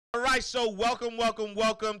right, so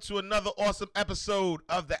welcome to another awesome episode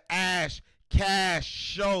of the Ash Cash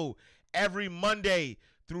Show. Every Monday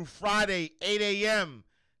through Friday, 8 a.m.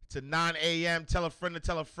 to 9 a.m. Tell a friend to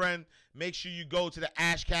tell a friend. Make sure you go to the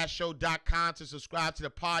ashcashshow.com to subscribe to the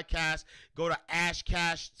podcast. Go to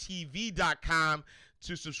ashcashtv.com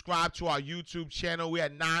to subscribe to our YouTube channel. We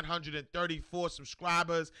had 934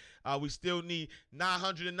 subscribers. We still need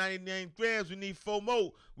 999 grams. We need 4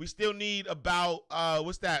 more. We still need about,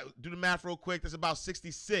 what's that? Do the math real quick. That's about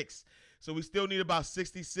 66. So we still need about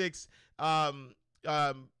 66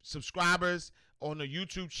 subscribers on the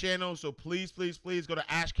YouTube channel. So please go to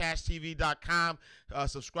ashcashtv.com.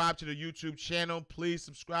 Subscribe to the YouTube channel. Please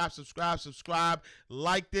subscribe.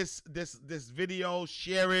 Like this video,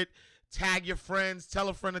 share it, tag your friends, tell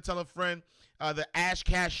a friend to tell a friend. The Ash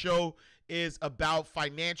Cash Show is about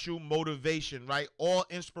financial motivation, right? All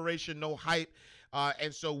inspiration, no hype.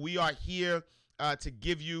 And so we are here to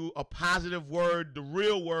give you a positive word, the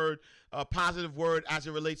real word, a positive word as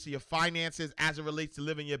it relates to your finances, as it relates to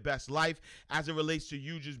living your best life, as it relates to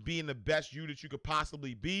you just being the best you that you could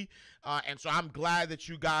possibly be. And so I'm glad that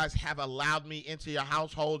you guys have allowed me into your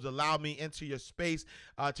households, allowed me into your space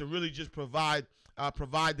to really just provide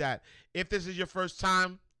that. If this is your first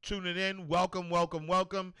time tuning in, welcome.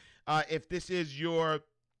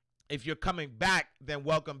 If you're coming back, then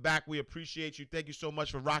welcome back. We appreciate you. Thank you so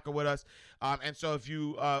much for rocking with us. And so if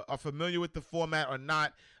you are familiar with the format or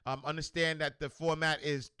not, understand that the format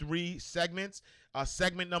is 3 segments.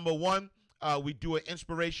 Segment number 1, we do an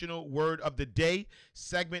inspirational word of the day.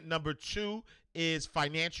 Segment number 2 is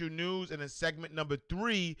financial news. And then segment number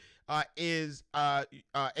 3 is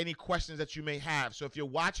any questions that you may have. So if you're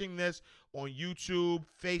watching this on YouTube,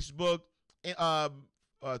 Facebook,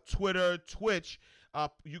 Twitter, Twitch,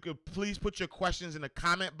 you could please put your questions in the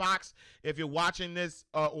comment box. If you're watching this,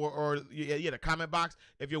 the comment box.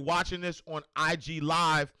 If you're watching this on IG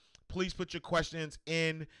Live, please put your questions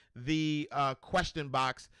in the question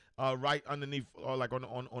box right underneath, or like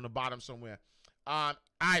on the bottom somewhere. All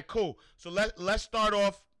right, cool. So let's start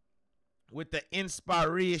off with the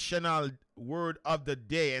inspirational word of the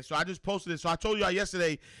day. And so I just posted it. So I told you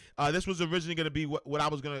yesterday, this was originally going to be what I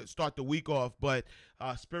was going to start the week off, but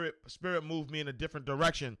spirit moved me in a different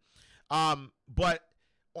direction. But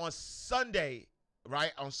on Sunday,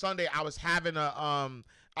 right? On Sunday, I was having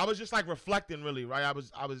I was just like reflecting, really, right? I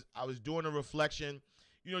was doing a reflection,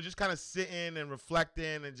 just kind of sitting and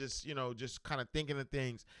reflecting and just, just kind of thinking of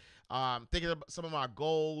things. Thinking about some of my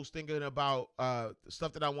goals, thinking about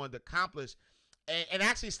stuff that I wanted to accomplish, and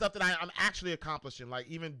actually stuff that I'm actually accomplishing. Like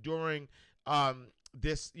even during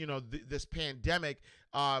this, this pandemic,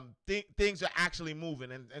 things are actually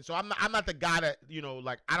moving, and so I'm not the guy that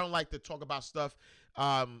like I don't like to talk about stuff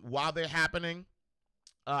while they're happening.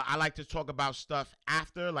 I like to talk about stuff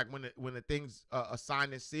after, like when the things are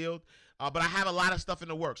signed and sealed. But I have a lot of stuff in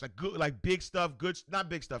the works, like good, like big stuff, not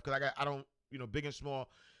big stuff, because I don't, big and small.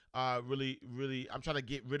 Really, I'm trying to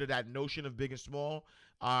get rid of that notion of big and small.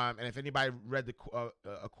 And if anybody read the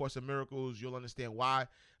A Course in Miracles, you'll understand why.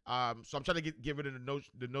 So I'm trying to get rid of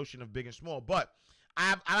the notion of big and small. But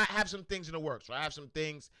I have some things in the works. Right? I have some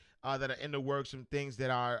things that are in the works, some things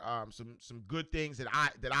that are some good things that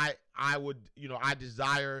I would I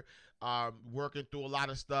desire. Working through a lot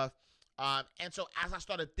of stuff. And so as I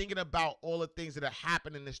started thinking about all the things that are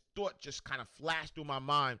happening, this thought just kind of flashed through my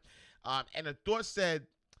mind. And the thought said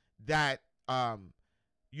that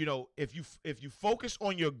if you focus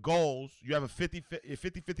on your goals, you have a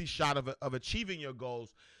 50-50 shot of achieving your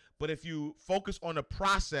goals. But if you focus on the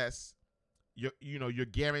process, you're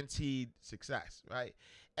guaranteed success, right?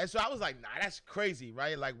 And so I was like, nah, that's crazy,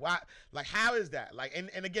 right? Like, why? Like, how is that? Like, and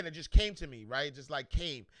again, it just came to me, right? It just like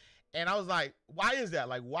came, and I was like, why is that?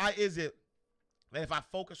 Like, why is it that if I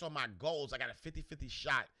focus on my goals, I got a 50-50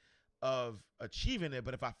 shot of achieving it,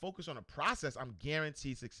 but if I focus on the process, I'm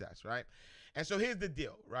guaranteed success, right? And so here's the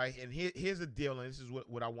deal, right? And here's the deal, and this is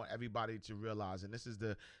what I want everybody to realize, and this is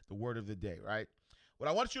the word of the day, right? What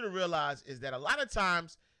I want you to realize is that a lot of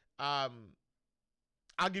times, I'll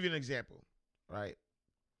give you an example, right?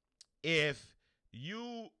 If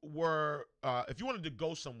you wanted to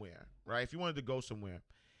go somewhere, right? If you wanted to go somewhere,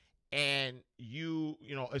 and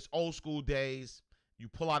it's old school days, you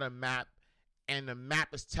pull out a map, and the map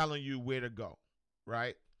is telling you where to go,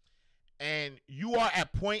 right? And you are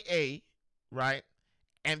at point A, right?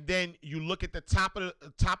 And then you look at the top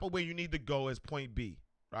of where you need to go as point B,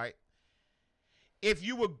 right? If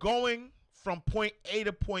you were going from point A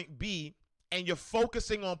to point B and you're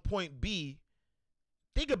focusing on point B,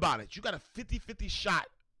 think about it. You got a 50-50 shot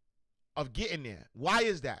of getting there. Why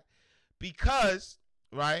is that? Because,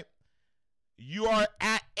 right, you are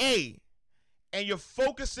at A A and you're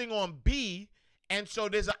focusing on B, and so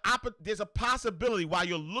there's a possibility while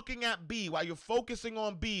you're looking at B, while you're focusing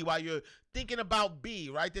on B, while you're thinking about B,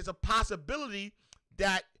 right? There's a possibility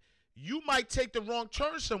that you might take the wrong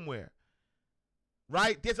turn somewhere,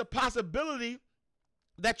 right? There's a possibility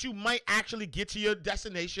that you might actually get to your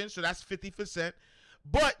destination, so that's 50%.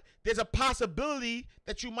 But there's a possibility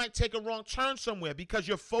that you might take a wrong turn somewhere because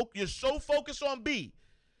you're so focused on B,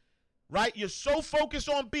 right? You're so focused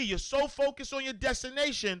on B. You're so focused on your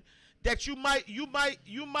destination that you might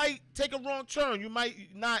take a wrong turn. You might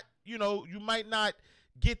not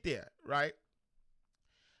get there, right?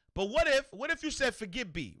 But what if you said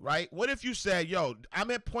forget B, right? What if you said, yo,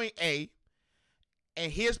 I'm at point A,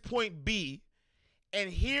 and here's point B, and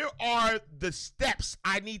here are the steps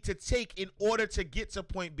I need to take in order to get to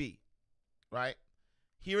point B, right?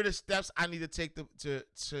 Here are the steps I need to take to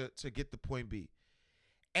get to point B.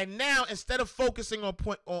 And now, instead of focusing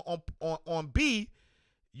on B,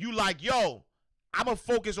 you like, yo, I'm going to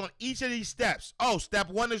focus on each of these steps. Oh, step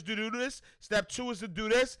 1 is to do this. Step 2 is to do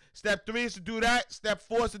this. Step 3 is to do that. Step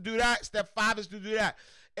 4 is to do that. Step 5 is to do that.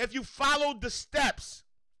 If you follow the steps,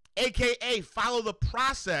 AKA follow the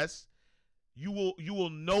process, you will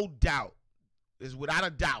no doubt, is without a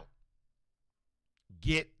doubt,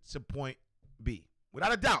 get to point B.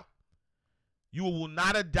 Without a doubt. You will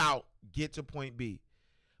not a doubt get to point B.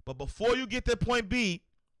 But before you get to point B,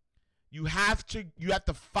 you have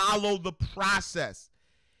to follow the process.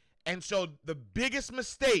 And so the biggest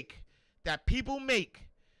mistake that people make,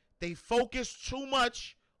 they focus too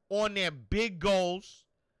much on their big goals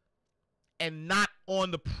and not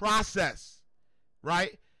on the process,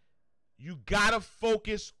 right? You got to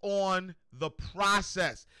focus on the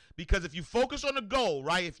process, because if you focus on the goal,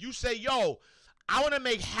 right? If you say, yo, I want to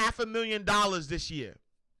make $500,000 this year,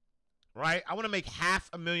 right? I want to make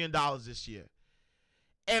 $500,000 this year.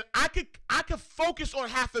 And I could focus on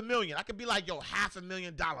 $500,000. I could be like, yo,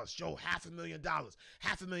 $500,000, yo, $500,000,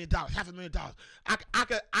 $500,000. I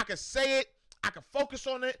could say it. I could focus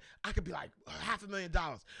on it. I could be like,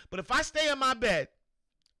 $500,000. But if I stay in my bed,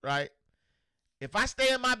 right? If I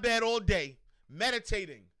stay in my bed all day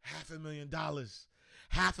meditating, $500,000,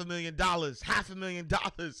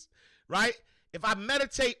 $500,000, right? If I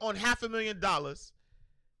meditate on $500,000,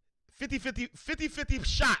 50-50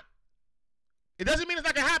 shot. It doesn't mean it's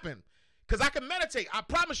not going to happen, because I can meditate. I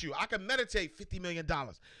promise you, I can meditate $50 million,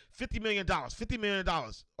 $50 million, $50 million. Or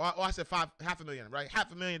I said $500,000, right?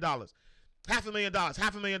 $500,000,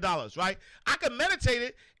 $500,000, right? I can meditate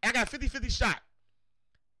it, and I got a 50-50 shot,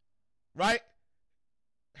 right?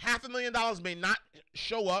 $500,000 may not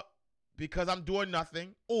show up because I'm doing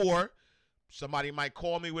nothing, or somebody might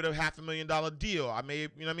call me with a $500,000 deal. I may, you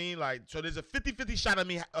know what I mean? Like, so there's a 50-50 shot of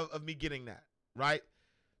me getting that, right?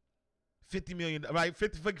 50 million, right?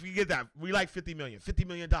 50, forget that. We like 50 million. $50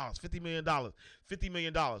 million, $50 million, $50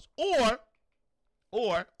 million.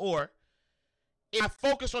 Or if I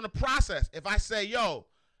focus on the process, if I say, yo,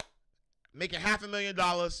 making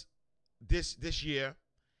 $500,000 this year,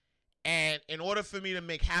 and in order for me to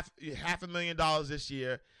make $500,000 this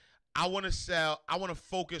year, I want to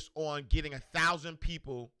focus on getting 1,000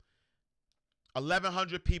 people,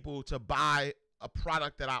 1,100 people to buy a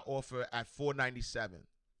product that I offer at $497.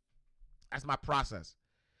 That's my process.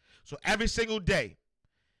 So every single day,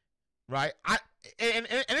 right? And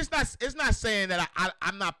it's not saying that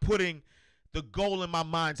I'm not putting the goal in my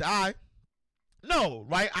mind's eye. No,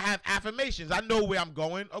 right? I have affirmations. I know where I'm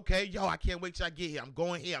going. Okay, yo, I can't wait till I get here. I'm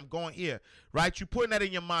going here. I'm going here. Right? You're putting that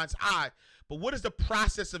in your mind's eye. But what is the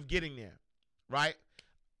process of getting there? Right?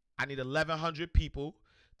 I need 1,100 people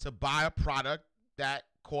to buy a product that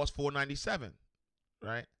costs $497.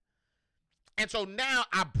 Right? And so now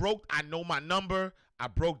I know my number. I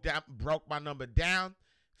broke my number down,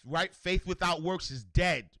 right? Faith without works is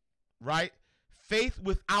dead, right? Faith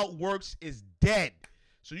without works is dead.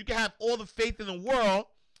 So you can have all the faith in the world,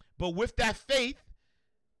 but with that faith,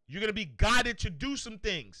 you're going to be guided to do some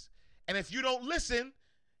things. And if you don't listen,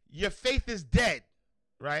 your faith is dead,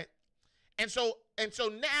 right? And so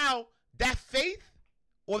now that faith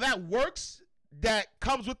or that works that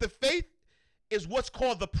comes with the faith is what's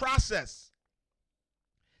called the process.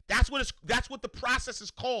 That's what the process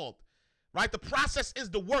is called, right? The process is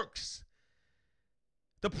the works.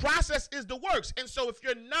 The process is the works. And so if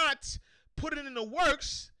you're not putting in the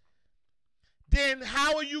works, then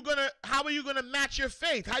how are you gonna match your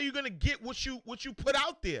faith? How are you gonna get what you put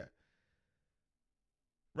out there?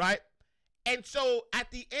 Right? And so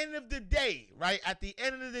at the end of the day, right? At the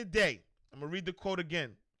end of the day, I'm gonna read the quote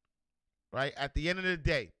again. Right? At the end of the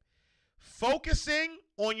day, focusing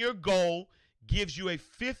on your goal gives you a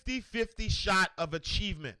 50-50 shot of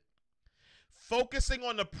achievement. Focusing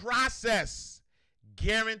on the process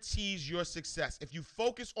guarantees your success. If you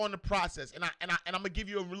focus on the process, and I'm gonna give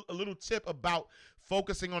you a little tip about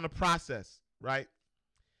focusing on the process, right?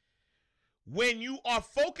 When you are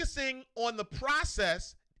focusing on the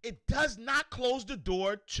process, it does not close the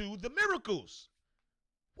door to the miracles.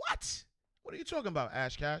 What? What are you talking about,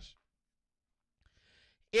 Ash Cash?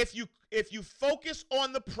 If you focus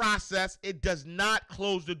on the process, it does not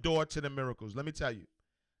close the door to the miracles. Let me tell you,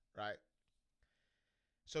 right?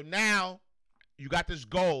 So now you got this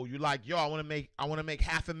goal. You're like, yo, I want to make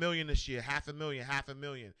 $500,000 this year,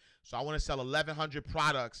 $500,000. So I want to sell 1,100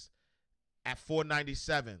 products at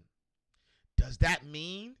 $497. Does that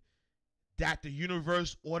mean that the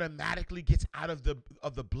universe automatically gets out of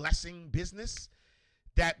the blessing business?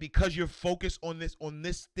 That because you're focused on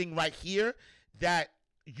this thing right here, that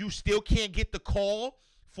you still can't get the call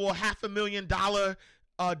for a $500,000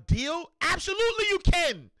 deal? Absolutely you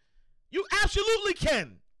can. You absolutely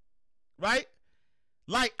can. Right?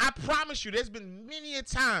 Like, I promise you, there's been many a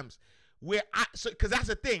times where because that's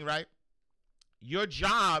the thing, right? Your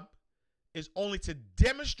job is only to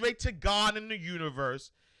demonstrate to God and the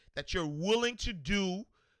universe that you're willing to do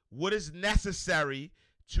what is necessary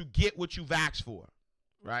to get what you've asked for,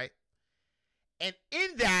 right? And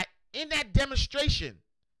in that demonstration,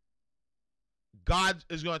 God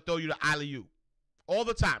is going to throw you the alley-oop all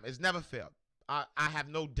the time. It's never failed. I have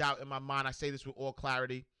no doubt in my mind. I say this with all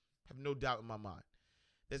clarity. I have no doubt in my mind.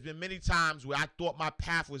 There's been many times where I thought my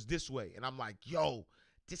path was this way, and I'm like, yo,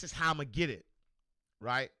 this is how I'm going to get it,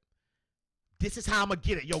 right? This is how I'm going to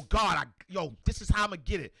get it. Yo, God, this is how I'm going to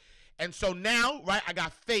get it. And so now, right, I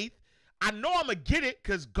got faith. I know I'm going to get it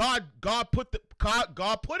because God put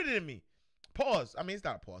it in me. Pause. I mean, it's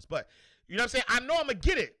not a pause, but you know what I'm saying? I know I'm going to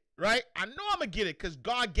get it, right? I know I'm going to get it because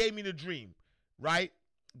God gave me the dream, right?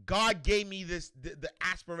 God gave me the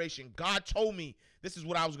aspiration. God told me this is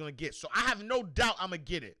what I was going to get. So I have no doubt I'm going to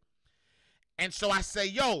get it. And so I say,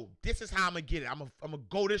 yo, this is how I'm going to get it. I'm going to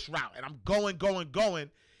go this route. And I'm going.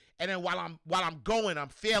 And then while I'm going, I'm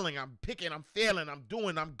failing, I'm picking, I'm failing, I'm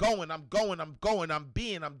doing, I'm going, I'm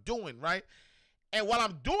being, I'm doing, right? And while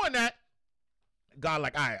I'm doing that, God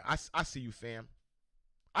like, all right, I see you, fam.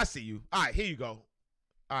 I see you. All right, here you go.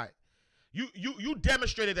 All right. You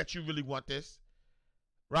demonstrated that you really want this.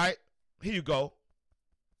 Right? Here you go.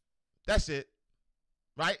 That's it.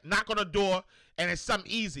 Right? Knock on the door, and it's something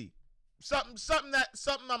easy. Something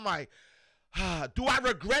I'm like, do I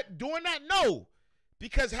regret doing that? No.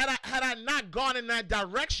 Because had I not gone in that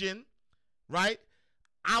direction, right,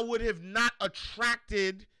 I would have not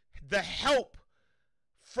attracted the help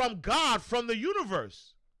from God, from the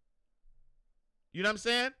universe. You know what I'm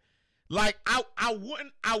saying? Like I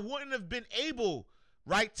wouldn't have been able,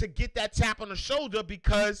 right, to get that tap on the shoulder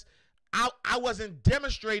because I wasn't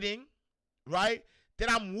demonstrating, right,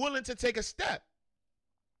 that I'm willing to take a step.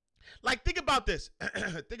 Like, think about this.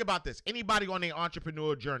 Think about this. Anybody on their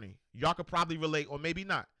entrepreneur journey, y'all could probably relate or maybe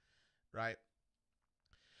not, right?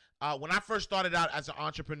 When I first started out as an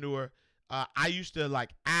entrepreneur, I used to,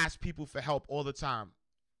 like, ask people for help all the time.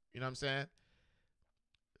 You know what I'm saying?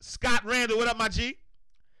 Scott Randall, what up, my G?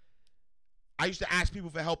 I used to ask people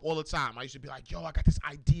for help all the time. I used to be like, yo, I got this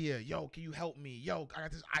idea. Yo, can you help me? Yo, I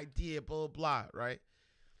got this idea, blah, blah, blah, right?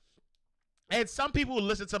 And some people would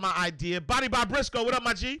listen to my idea. Body by Briscoe, what up,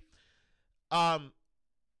 my G?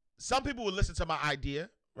 Some people would listen to my idea,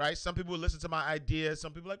 right? Some people would listen to my idea.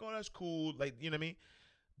 Some people like, oh, that's cool. Like, you know what I mean?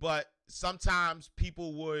 But sometimes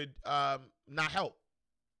people would not help.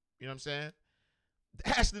 You know what I'm saying?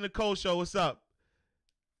 The Ashley Nicole Show, what's up?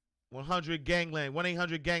 100 Gangland,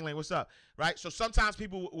 1-800-GANGLAND, what's up? Right? So sometimes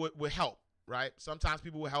people would help, right? Sometimes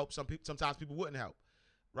people would help. Sometimes people wouldn't help,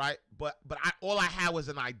 right? But all I had was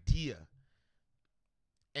an idea.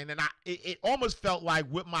 And then it almost felt like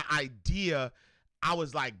with my idea, I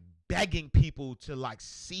was like begging people to like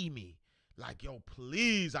see me. Like, yo,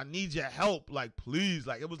 please, I need your help. Like, please.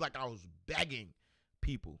 Like, it was like I was begging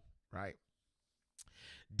people, right?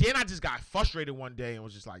 Then I just got frustrated one day and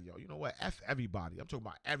was just like, yo, you know what? F everybody. I'm talking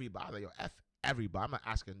about everybody. Like, yo, F everybody. I'm not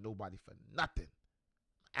asking nobody for nothing.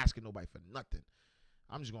 I'm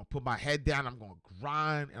just going to put my head down. I'm going to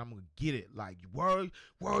grind, and I'm going to get it. Like, words,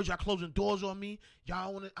 y'all closing doors on me.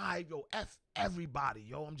 Y'all want to, all right, yo, F everybody.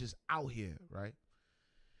 Yo, I'm just out here, right?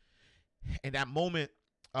 And that moment,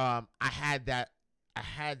 I had that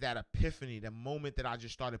epiphany, the moment that I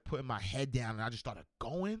just started putting my head down and I just started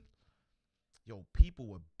going. Yo, people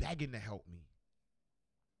were begging to help me.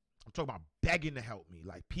 I'm talking about begging to help me.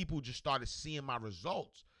 Like, people just started seeing my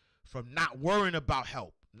results from not worrying about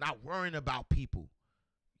help, not worrying about people.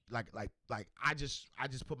 I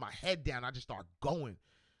just put my head down. I just start going.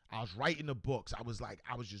 I was writing the books. I was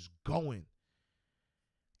just going.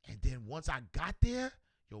 And then once I got there,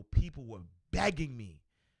 yo, people were begging me.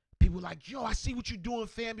 People were like, yo, I see what you're doing,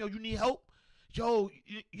 fam. Yo, you need help? Yo,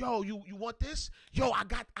 you want this? Yo, I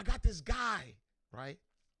got this guy, right?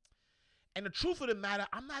 And the truth of the matter,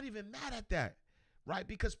 I'm not even mad at that, right?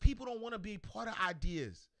 Because people don't want to be part of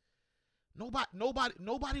ideas.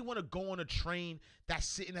 Nobody want to go on a train that's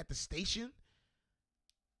sitting at the station.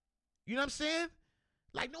 You know what I'm saying?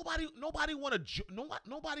 Like nobody want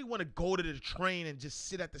to go to the train and just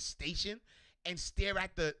sit at the station and stare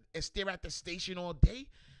at the station all day.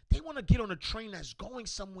 They want to get on a train that's going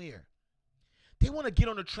somewhere. They want to get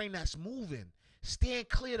on a train that's moving. Stand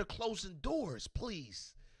clear to closing doors,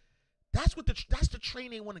 please. That's the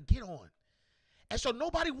train they want to get on. And so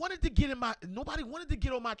nobody wanted to get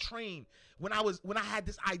on my train when I had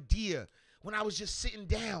this idea, when I was just sitting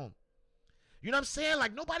down. You know what I'm saying?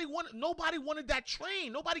 Like nobody wanted that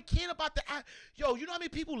train. Nobody cared about yo, you know how many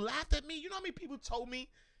people laughed at me? You know how many people told me?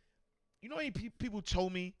 You know how many people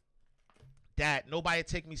told me that nobody would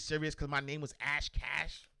take me serious because my name was Ash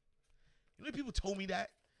Cash? You know how many people told me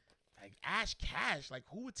that? Like Ash Cash, like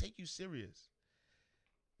who would take you serious?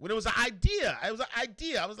 When it was an idea. It was an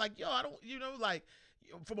idea. I was like, yo, I don't, like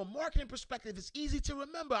from a marketing perspective, it's easy to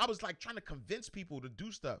remember. I was like trying to convince people to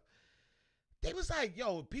do stuff. They was like,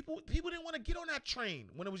 yo, people didn't want to get on that train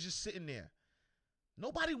when it was just sitting there.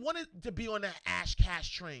 Nobody wanted to be on that Ash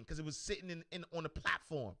Cash train because it was sitting in on the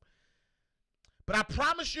platform. But I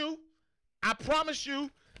promise you,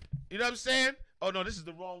 you know what I'm saying? Oh no, this is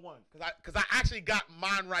the wrong one. Cause I actually got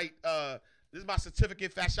mine right. This is my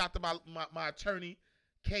certificate. Fast shout to my attorney,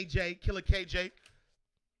 KJ, Killer KJ.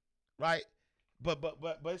 Right? But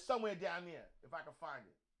it's somewhere down there, if I can find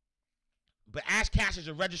it. But Ash Cash is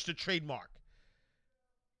a registered trademark.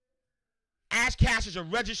 Ash Cash is a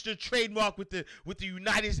registered trademark with the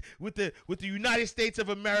United States of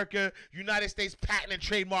America, United States Patent and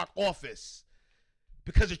Trademark Office.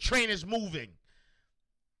 Because the train is moving.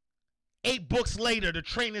 8 books later, the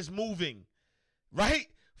train is moving. Right?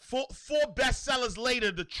 4 bestsellers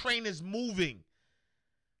later, the train is moving.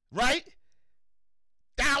 Right?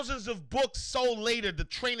 Thousands of books sold later, the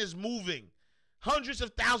train is moving. Hundreds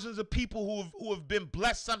of thousands of people who have been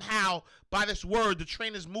blessed somehow by this word, the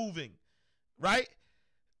train is moving. Right?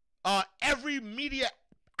 Every media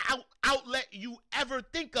outlet you ever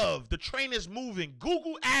think of, the train is moving.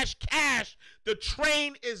 Google Ash Cash, the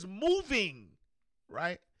train is moving.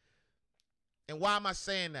 Right? And why am I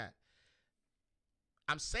saying that?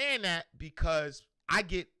 I'm saying that because I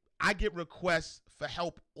get requests for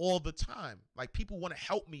help all the time. Like people want to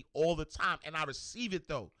help me all the time, and I receive it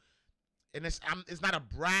though. And it's not a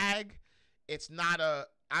brag. There's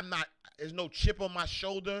no chip on my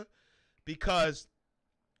shoulder, because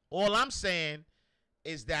all I'm saying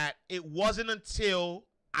is that it wasn't until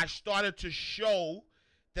I started to show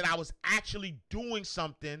that I was actually doing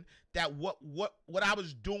something, that what I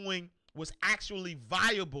was doing was actually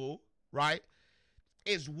viable, right,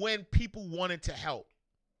 is when people wanted to help,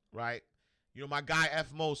 right? You know, my guy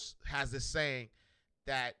F. Most has this saying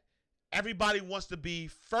that everybody wants to be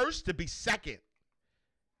first to be second,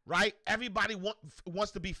 right? Everybody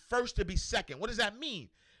wants to be first to be second. What does that mean,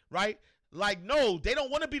 right? Like, no, they don't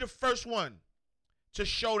want to be the first one to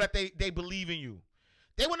show that they believe in you.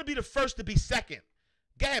 They want to be the first to be second.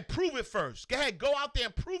 Go ahead, prove it first. Go ahead, go out there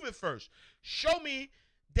and prove it first. Show me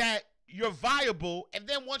that you're viable, and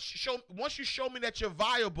then once you show me that you're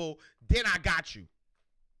viable, then I got you.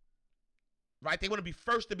 Right? They want to be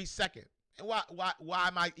first to be second. And why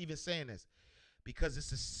am I even saying this? Because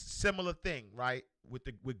it's a similar thing, right?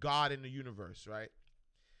 With God in the universe, right?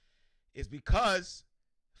 It's because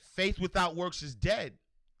faith without works is dead.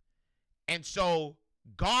 And so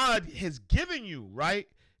God has given you, right?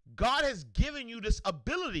 God has given you this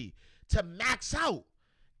ability to max out.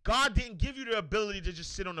 God didn't give you the ability to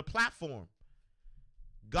just sit on the platform.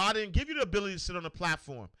 God didn't give you the ability to sit on the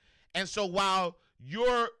platform. And so while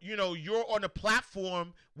you're on the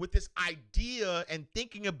platform with this idea and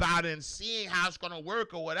thinking about it and seeing how it's going to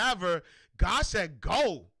work or whatever, God said,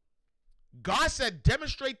 go. God said,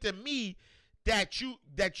 demonstrate to me that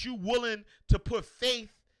you willing to put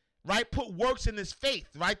faith, right? Put works in this faith,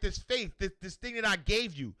 right? This faith, this thing that I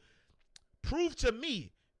gave you. Prove to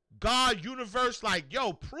me, God, universe, like,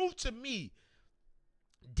 yo, prove to me,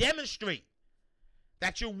 demonstrate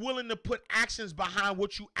that you're willing to put actions behind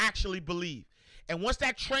what you actually believe. And once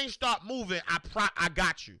that train start moving, I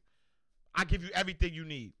got you. I give you everything you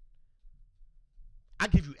need. I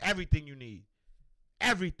give you everything you need.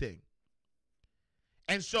 Everything.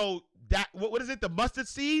 And so that, what is it? The mustard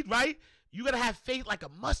seed, right? You got to have faith like a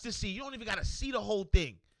mustard seed. You don't even got to see the whole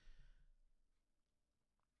thing.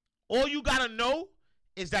 All you got to know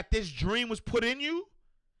is that this dream was put in you,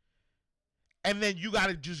 and then you got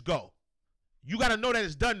to just go. You got to know that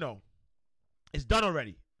it's done, though. It's done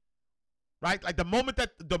already. Right? Like the moment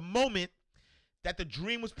that the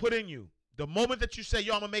dream was put in you, the moment that you say,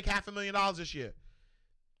 yo, I'm going to make $500,000 this year,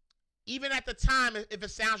 even at the time, if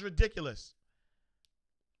it sounds ridiculous,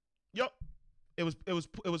 yo, it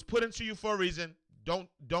was put into you for a reason. Don't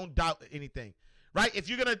doubt anything. Right? If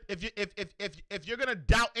you're gonna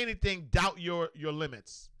doubt anything, doubt your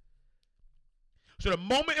limits. So the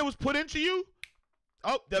moment it was put into you,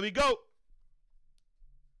 oh, there we go.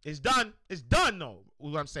 It's done. It's done, though,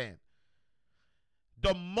 is what I'm saying.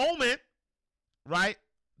 The moment, right?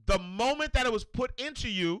 The moment that it was put into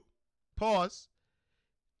you, pause,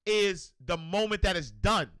 is the moment that it's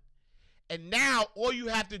done. And now all you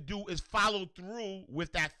have to do is follow through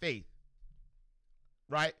with that faith.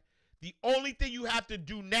 Right? The only thing you have to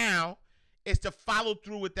do now is to follow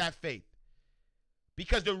through with that faith.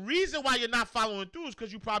 Because the reason why you're not following through is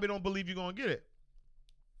because you probably don't believe you're going to get it.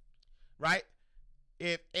 Right?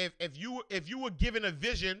 If you were given a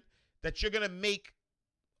vision that you're going to make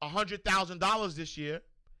 $100,000 this year,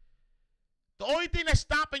 the only thing that's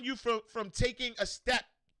stopping you from taking a step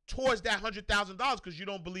towards that $100,000 because you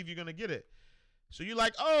don't believe you're going to get it. So you're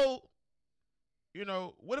like, oh, you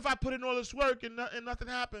know, what if I put in all this work and nothing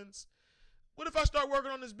happens? What if I start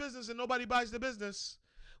working on this business and nobody buys the business?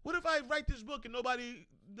 What if I write this book and nobody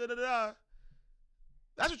da-da-da?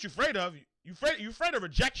 That's what you're afraid of. You're afraid of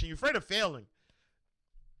rejection. You're afraid of failing.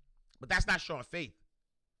 But that's not showing faith.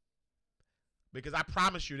 Because I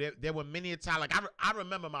promise you, there were many a time. Like I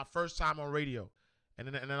remember my first time on radio, and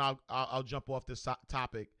then I'll jump off this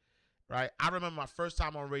topic, right? I remember my first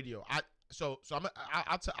time on radio. I'll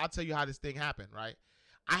tell you how this thing happened, right?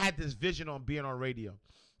 I had this vision on being on radio,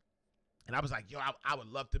 and I was like, yo, I would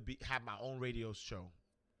love to have my own radio show,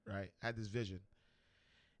 right? I had this vision.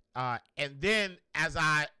 And then as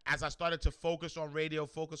I started to focus on radio, I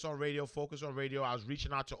was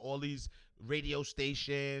reaching out to all these radio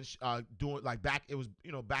stations, doing like back in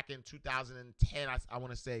 2010, I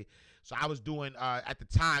want to say. So I was doing, at the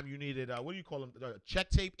time you needed, what do you call them? Check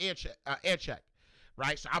tape, air check,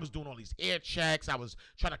 right? So I was doing all these air checks. I was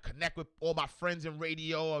trying to connect with all my friends in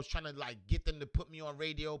radio. I was trying to like get them to put me on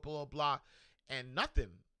radio, blah, blah, blah, and nothing,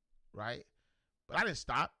 right? But I didn't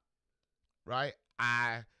stop, right?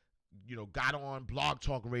 I got on Blog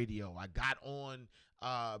Talk Radio. I got on,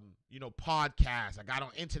 podcasts. I got on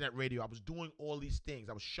internet radio. I was doing all these things.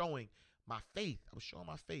 I was showing my faith.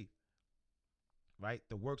 Right?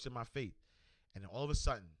 The works in my faith. And then all of a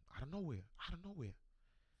sudden, out of nowhere,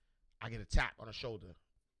 I get a tap on the shoulder.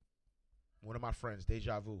 One of my friends,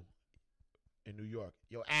 Deja Vu, in New York.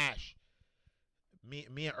 Yo, Ash, me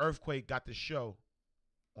and Earthquake got this show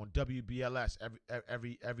on WBLS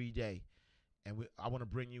every day. And I want to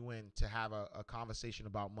bring you in to have a conversation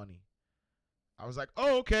about money. I was like,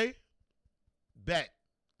 oh, okay. Bet.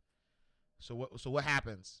 So what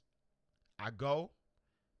happens? I go,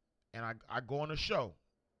 and I go on a show.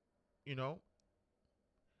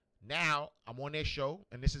 Now I'm on their show,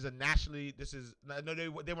 and this is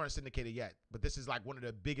they weren't syndicated yet, but this is like one of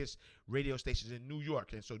the biggest radio stations in New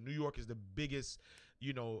York. And so New York is the biggest,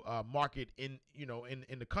 market in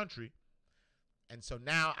the country. And so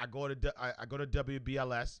now I go to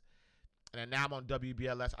WBLS, and then now I'm on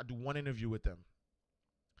WBLS. I do one interview with them.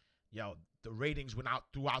 Yo, the ratings went out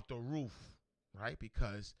throughout the roof, right?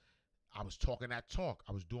 Because I was talking that talk.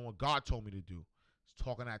 I was doing what God told me to do. I was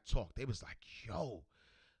talking that talk. They was like, yo,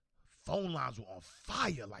 phone lines were on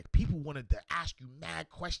fire. Like people wanted to ask you mad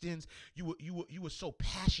questions. You were so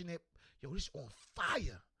passionate. Yo, this on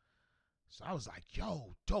fire. So I was like,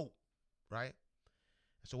 yo, dope, right?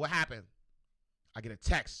 So what happened? I get a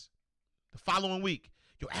text the following week.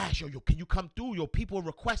 Yo, Ash, yo, can you come through? Yo, people are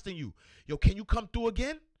requesting you. Yo, can you come through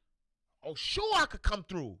again? Oh, sure I could come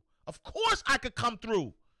through. Of course I could come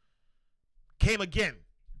through. Came again.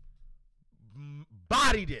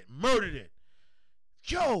 Bodied it. Murdered it.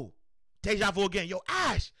 Yo, Deja Vu again. Yo,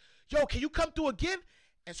 Ash, yo, can you come through again?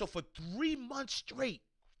 And so for 3 months straight,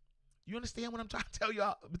 you understand what I'm trying to tell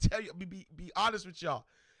y'all? I'm gonna tell you, be honest with y'all.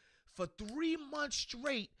 For 3 months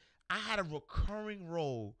straight, I had a recurring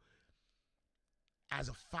role as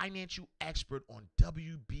a financial expert on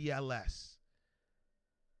WBLS,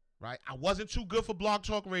 right? I wasn't too good for Blog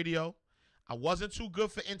Talk Radio. I wasn't too good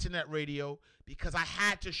for internet radio because I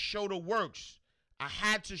had to show the works. I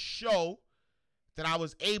had to show that I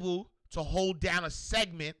was able to hold down a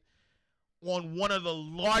segment on one of the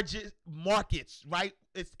largest markets, right?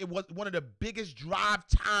 it was one of the biggest drive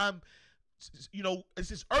time. It's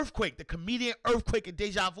this earthquake, the comedian earthquake and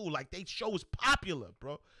Deja Vu. Like, they show was popular,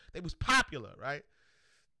 bro. They was popular, right?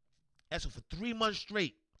 And so for 3 months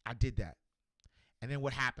straight, I did that. And then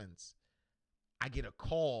what happens? I get a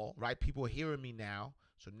call, right? People are hearing me now.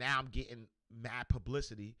 So now I'm getting mad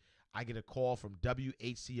publicity. I get a call from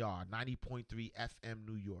WHCR 90.3 FM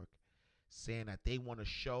New York saying that they want a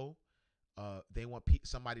show. They want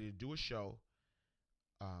somebody to do a show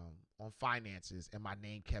on finances, and my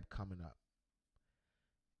name kept coming up.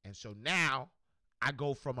 And so now I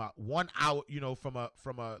go from a 1 hour, from a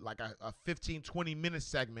like a 15, 20 minute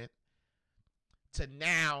segment to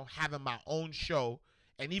now having my own show.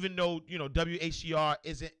 And even though,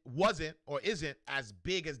 WHCR wasn't as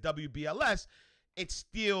big as WBLS, it's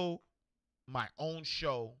still my own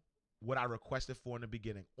show, what I requested for in the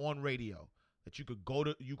beginning, on radio, that you could go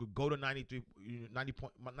to 90.3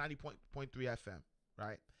 FM,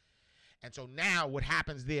 right? And so now what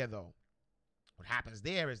happens there, though? What happens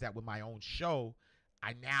there is that with my own show,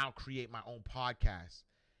 I now create my own podcast.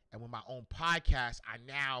 And with my own podcast, I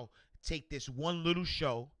now take this one little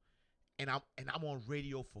show, and I'm on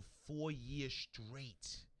radio for 4 years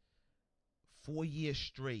straight. 4 years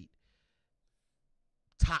straight.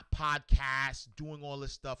 Top podcasts, doing all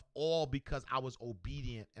this stuff, all because I was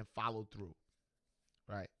obedient and followed through,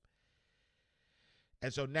 right?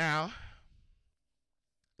 And so now,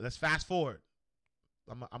 let's fast forward.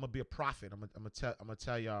 I'm gonna be a prophet. I'm gonna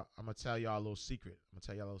tell y'all a little secret. I'm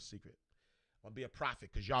gonna be a prophet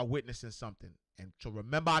because y'all witnessing something. And so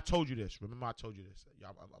remember, I told you this. Y'all,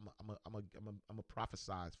 I'm gonna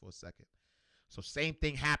prophesize for a second. So same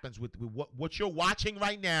thing happens with what you're watching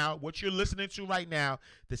right now, what you're listening to right now.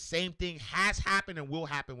 The same thing has happened and will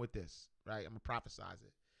happen with this, right? I'm gonna prophesize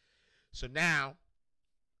it. So now,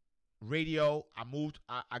 radio.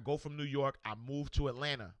 I go from New York. I moved to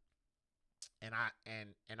Atlanta. And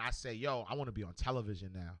I say, yo, I want to be on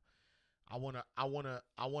television now. I want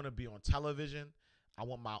to be on television. I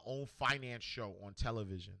want my own finance show on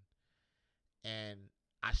television. And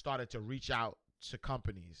I started to reach out to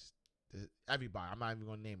companies, everybody. I'm not even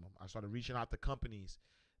going to name them. I started reaching out to companies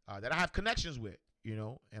that I have connections with,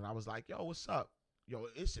 and I was like, yo, what's up? Yo,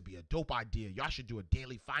 it should be a dope idea. Y'all should do a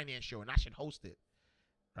daily finance show and I should host it,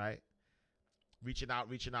 right? Reaching out.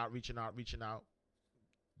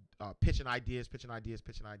 Pitching ideas.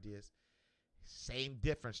 Same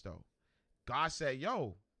difference though. God said,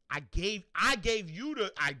 yo, I gave you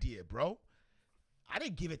the idea, bro. I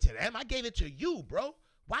didn't give it to them. I gave it to you, bro.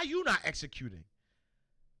 Why you not executing?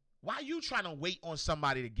 Why you trying to wait on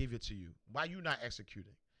somebody to give it to you? Why you not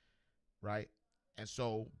executing? Right? And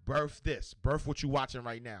so birth what you watching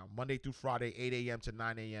right now. Monday through Friday, 8 a.m. to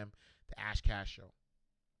 9 a.m. The Ash Cash Show.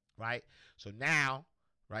 Right? So now,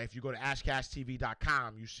 right, if you go to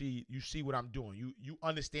ashcashtv.com, you see what I'm doing. You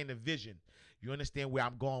understand the vision. You understand where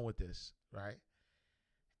I'm going with this, right?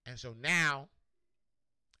 And so now,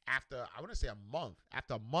 after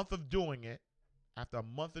a month of doing it, I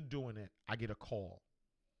get a call.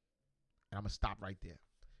 And I'm gonna stop right there.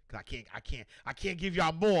 Cause I can't give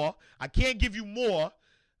y'all more. I can't give you more,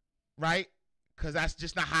 right? Cause that's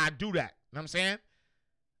just not how I do that. You know what I'm saying?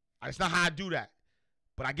 That's not how I do that.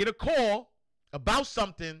 But I get a call about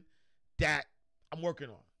something that I'm working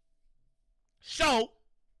on. So,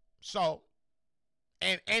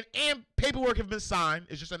 and paperwork have been signed.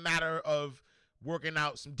 It's just a matter of working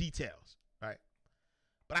out some details, right?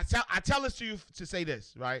 But I tell this to you to say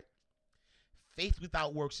this, right? Faith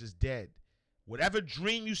without works is dead. Whatever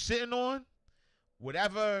dream you sitting on,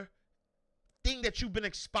 whatever thing that you've been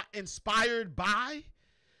inspired by,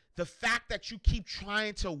 the fact that you keep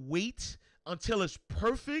trying to wait until it's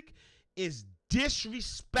perfect is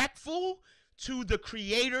disrespectful to the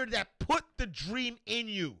creator that put the dream in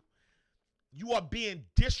you. You are being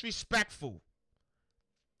disrespectful.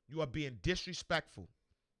 You are being disrespectful.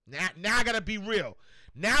 Now I gotta be real.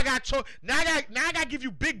 Now I gotta give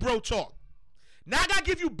you big bro talk. Now I gotta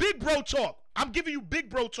give you big bro talk. I'm giving you big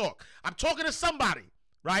bro talk. I'm talking to somebody,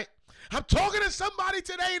 right? I'm talking to somebody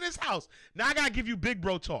today in this house. Now I gotta give you big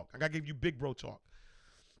bro talk. I gotta give you big bro talk.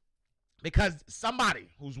 Because somebody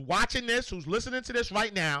who's watching this, who's listening to this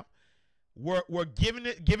right now, were giving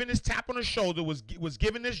this tap on the shoulder, was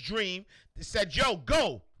given this dream that said, yo,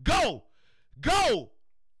 go.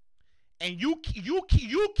 And you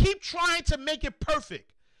keep trying to make it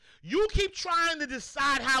perfect. You keep trying to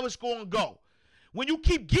decide how it's going to go. When you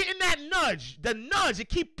keep getting that nudge, it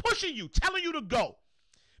keep pushing you, telling you to go.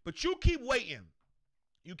 But you keep waiting.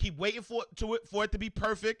 You keep waiting for it to be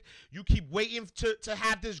perfect. You keep waiting to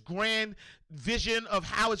have this grand vision of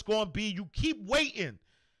how it's going to be. You keep waiting.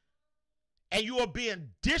 And you are being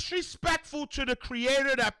disrespectful to the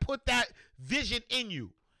creator that put that vision in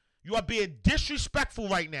you. You are being disrespectful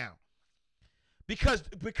right now. Because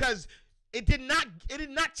it did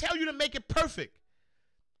not tell you to make it perfect.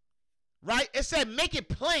 Right? It said make it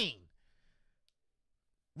plain.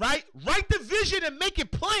 Right? Write the vision and make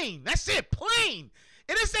it plain. That's it. Plain.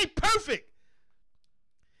 It didn't say perfect.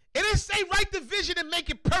 It didn't say write the vision and make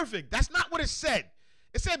it perfect. That's not what it said.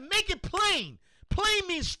 It said make it plain. Plain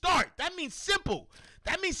means start. That means simple.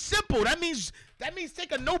 That means simple. That means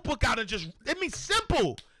take a notebook out and just, it means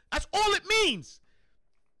simple. That's all it means.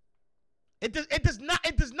 It does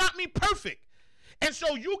not mean perfect. And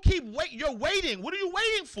so you're waiting. What are you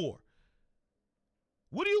waiting for?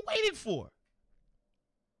 What are you waiting for?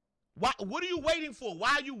 What are you waiting for?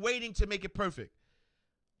 Why are you waiting to make it perfect?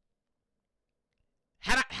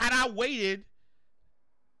 Had I waited,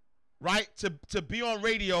 right, to be on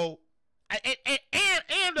radio,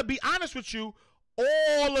 and to be honest with you,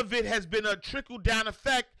 all of it has been a trickle down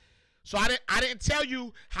effect. So I didn't tell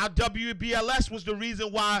you how WBLS was the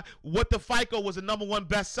reason why What the FICO was a #1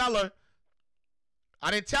 bestseller. I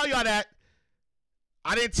didn't tell y'all that.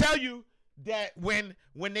 I didn't tell you that when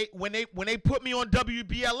they put me on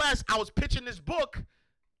WBLS, I was pitching this book,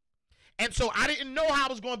 and so I didn't know how I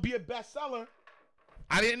was going to be a bestseller.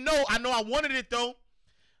 I didn't know. I know I wanted it though.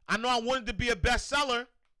 I know I wanted to be a bestseller.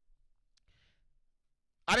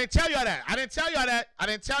 I didn't tell y'all that. I didn't tell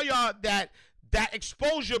y'all that that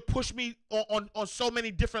exposure pushed me on so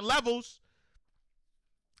many different levels.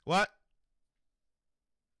 What?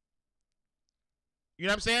 You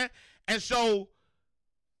know what I'm saying? And so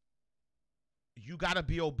you got to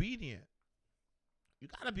be obedient. You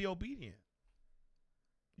got to be obedient.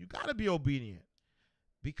 You got to be obedient.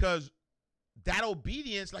 Because that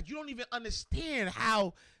obedience, like, you don't even understand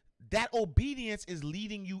how that obedience is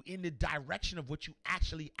leading you in the direction of what you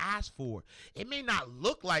actually asked for. It may not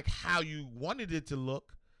look like how you wanted it to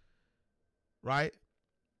look, right?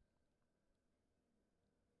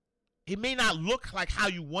 It may not look like how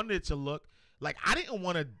you wanted it to look. Like, I didn't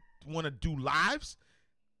want to do lives.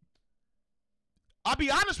 I'll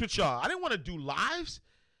be honest with y'all. I didn't want to do lives.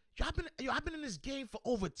 I've been in this game for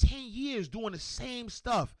over 10 years doing the same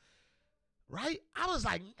stuff. Right? I was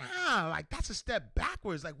like, nah, like, that's a step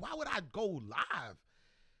backwards. Like, why would I go live?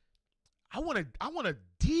 I want to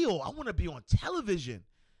deal. I want to be on television.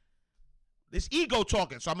 This ego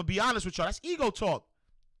talking. So I'm going to be honest with y'all. That's ego talk.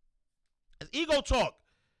 That's ego talk.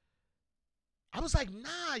 I was like,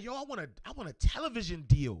 nah, yo, I want a television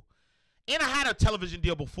deal. And I had a television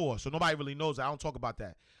deal before, so nobody really knows that. I don't talk about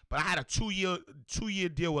that. But I had a two-year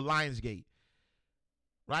deal with Lionsgate.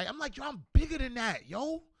 Right? I'm like, yo, I'm bigger than that,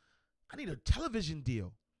 yo. I need a television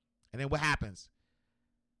deal. And then what happens?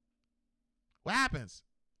 What happens?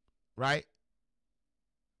 Right?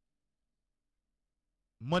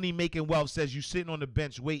 Money making wealth says you sitting on the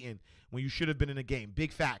bench waiting when you should have been in the game.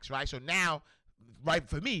 Big facts, right? So now, right,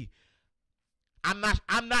 for me, I'm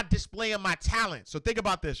not displaying my talent. So think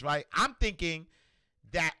about this, right? I'm thinking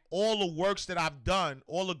that all the works that I've done,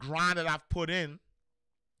 all the grind that I've put in,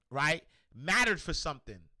 right, mattered for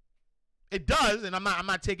something. It does, and I'm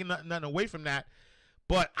not taking nothing away from that.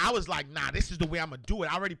 But I was like, nah, this is the way I'm going to do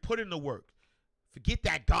it. I already put in the work. Forget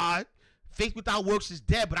that, God. Faith without works is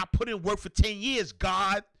dead, but I put in work for 10 years,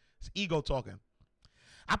 God. It's ego talking.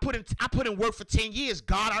 I put in work for 10 years,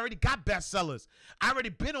 God. I already got bestsellers. I already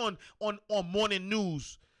been on morning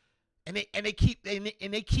news. And they keep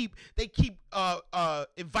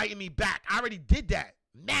inviting me back. I already did that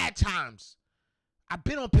mad times. I've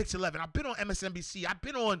been on Pix 11. I've been on MSNBC. I've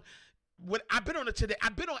been on the Today.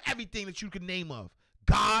 I've been on everything that you could name of.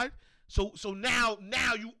 God. So now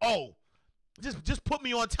you owe. Just put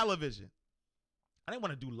me on television. I didn't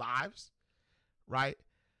want to do lives, right?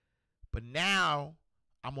 But now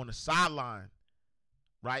I'm on the sideline,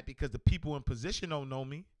 right? Because the people in position don't know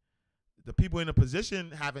me. The people in the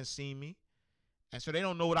position haven't seen me. And so they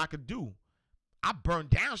don't know what I could do. I burn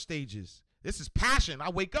down stages. This is passion.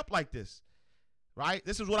 I wake up like this. Right?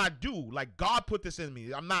 This is what I do. Like, God put this in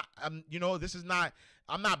me. I'm not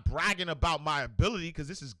bragging about my ability, because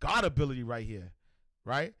this is God ability right here.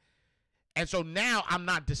 Right? And so now I'm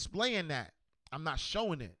not displaying that. I'm not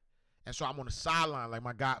showing it. And so I'm on the sideline, like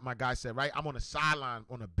my guy said, right? I'm on the sideline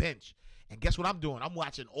on a bench. And guess what I'm doing? I'm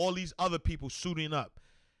watching all these other people suiting up,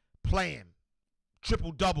 playing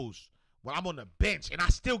triple doubles when I'm on the bench, and I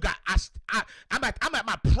still got I'm at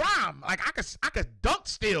my prime. Like, I could dunk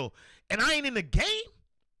still, and I ain't in the game.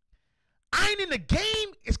 I ain't in the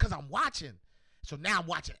game. It's because I'm watching. So now I'm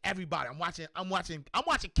watching everybody. I'm watching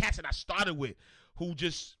cats that I started with who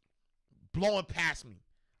just blowing past me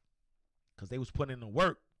because they was putting in the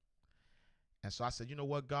work. And so I said, you know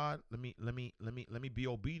what, God, let me be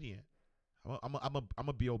obedient. I'm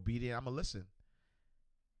be obedient. I'm gonna listen.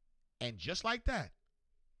 And just like that,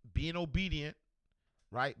 being obedient,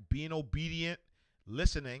 right? Being obedient,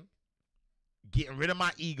 listening, getting rid of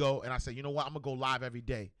my ego, and I said, you know what, I'm gonna go live every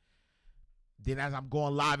day. Then as I'm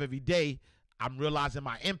going live every day, I'm realizing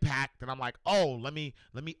my impact, and I'm like, oh, let me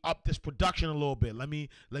up this production a little bit. Let me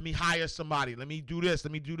hire somebody. Let me do this.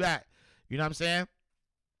 Let me do that. You know what I'm saying?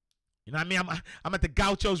 You know what I mean? I'm at the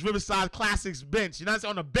Gauchos Riverside Classics bench. You know what I'm saying?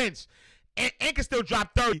 On the bench. And can still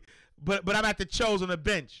drop 30, but I'm at the Chos on the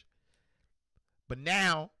bench. But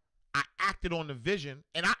now I acted on the vision,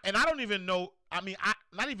 and I don't even know. I mean, I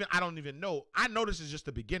don't even know. I know this is just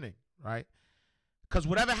the beginning, right? Because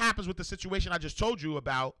whatever happens with the situation I just told you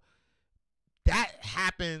about, that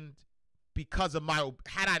happened because of my.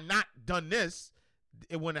 Had I not done this,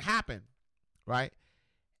 it wouldn't have happened, right?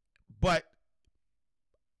 But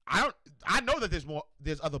I know that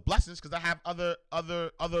there's other blessings because I have other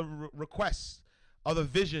requests, other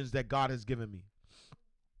visions that God has given me.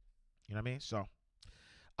 You know what I mean?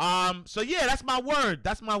 So yeah, that's my word.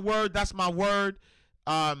 That's my word. That's my word.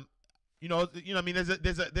 You know what I mean?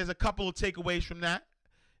 There's a couple of takeaways from that.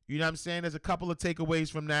 You know what I'm saying? There's a couple of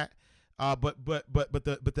takeaways from that. But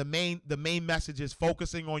the main message is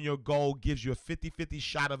focusing on your goal gives you a 50-50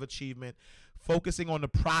 shot of achievement. Focusing on the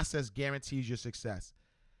process guarantees your success.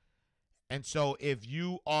 And so if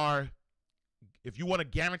you want to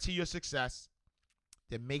guarantee your success,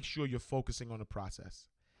 then make sure you're focusing on the process.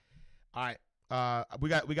 All right. We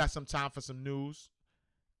got some time for some news.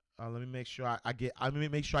 Let me make sure I get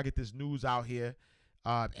this news out here.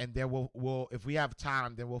 And then we'll if we have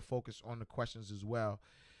time, then we'll focus on the questions as well.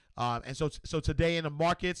 And so today in the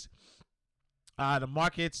markets,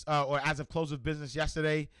 or as of close of business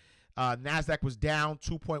yesterday, NASDAQ was down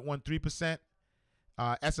 2.13%.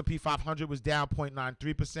 S&P 500 was down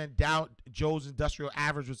 0.93%. Dow Jones Industrial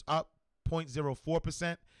Average was up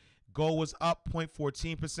 0.04%. Gold was up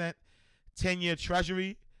 0.14%. 10-year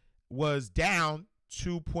Treasury was down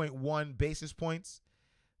 2.1 basis points.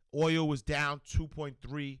 Oil was down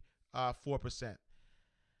 2.34%.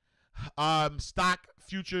 Stock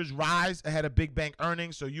futures rise ahead of big bank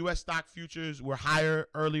earnings. So U.S. stock futures were higher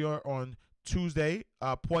earlier on Tuesday,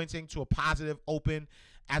 pointing to a positive open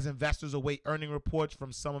as investors await earning reports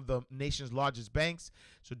from some of the nation's largest banks.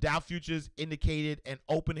 So Dow futures indicated an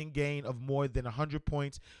opening gain of more than 100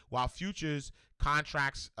 points, while futures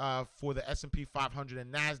contracts for the S&P 500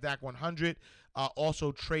 and NASDAQ 100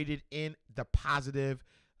 also traded in the positive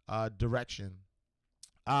direction.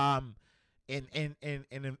 In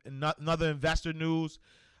another investor news,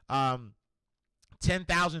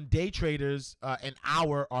 10,000 day traders an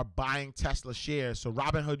hour are buying Tesla shares. So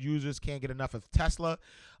Robinhood users can't get enough of Tesla.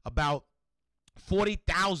 About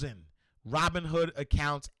 40,000 Robinhood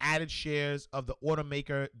accounts added shares of the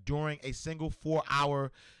automaker during a single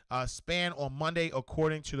 4-hour span on Monday,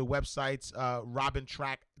 according to the website's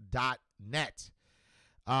robintrack.net,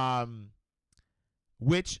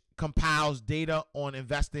 which compiles data on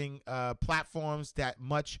investing platforms that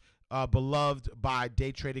much beloved by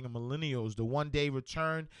day trading and millennials. The one-day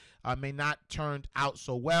return may not turn out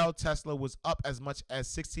so well. Tesla was up as much as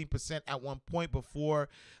 16% at one point before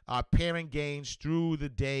pairing gains through the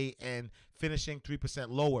day and finishing 3%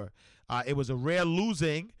 lower. It was a rare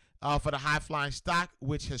losing for the high-flying stock,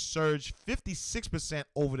 which has surged 56%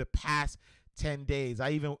 over the past 10 days.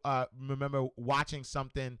 I even remember watching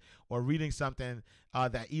something or reading something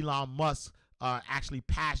that Elon Musk actually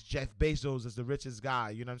passed Jeff Bezos as the richest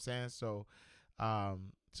guy. You know what I'm saying? So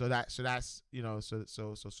that's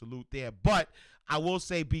so salute there. But I will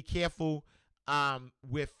say be careful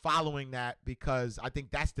with following that, because I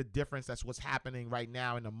think that's the difference. That's what's happening right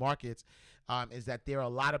now in the markets, is that there are a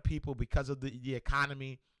lot of people, because of the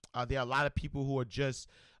economy, there are a lot of people who are just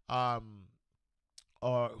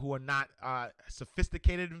or who are not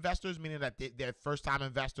sophisticated investors, meaning that they're first-time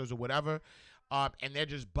investors or whatever, and they're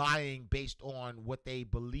just buying based on what they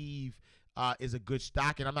believe is a good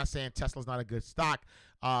stock. And I'm not saying Tesla's not a good stock,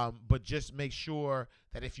 but just make sure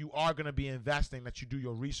that if you are going to be investing, that you do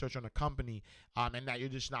your research on the company, and that you're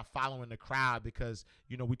just not following the crowd. Because,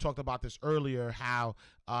 we talked about this earlier, how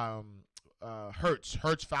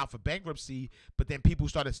Hertz filed for bankruptcy, but then people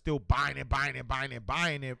started still buying it,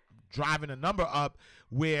 driving the number up,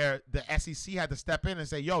 where the SEC had to step in and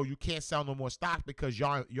say, yo, you can't sell no more stock because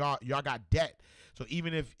y'all got debt. So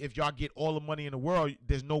even if y'all get all the money in the world,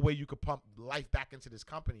 there's no way you could pump life back into this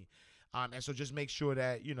company. And so just make sure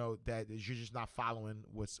that that you're just not following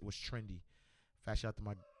what's trendy. Fast shout out to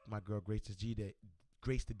my girl Grace the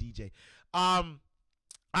DJ.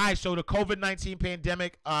 All right, so the COVID-19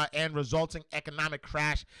 pandemic and resulting economic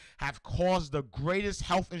crash have caused the greatest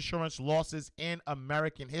health insurance losses in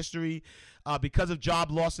American history. Because of job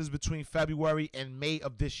losses between February and May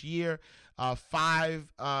of this year,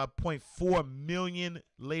 5.4 million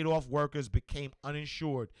laid off workers became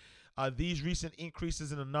uninsured. These recent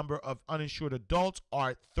increases in the number of uninsured adults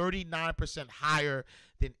are 39% higher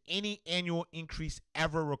than any annual increase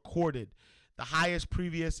ever recorded. The highest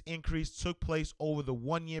previous increase took place over the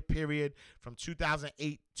 1 year period from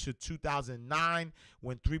 2008 to 2009,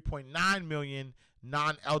 when 3.9 million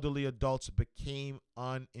non-elderly adults became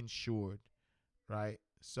uninsured. Right?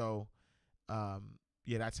 So,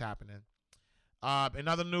 yeah, that's happening. In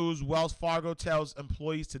other news, Wells Fargo tells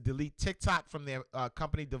employees to delete TickTock from their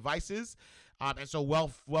company devices. And so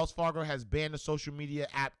Wells Fargo has banned the social media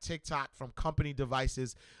app TickTock from company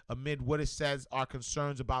devices amid what it says are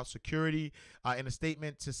concerns about security. In a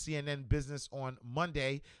statement to CNN Business on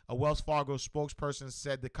Monday, a Wells Fargo spokesperson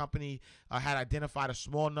said the company had identified a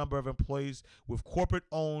small number of employees with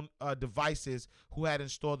corporate-owned devices who had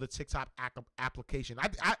installed the TickTock application.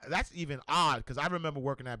 That's even odd, because I remember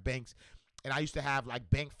working at banks, and I used to have like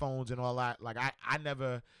bank phones and all that. Like I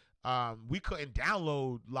never, we couldn't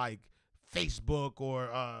download like Facebook or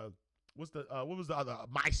what was the other,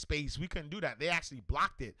 MySpace. We couldn't do that. They actually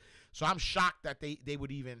blocked it. So I'm shocked that they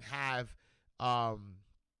would even have,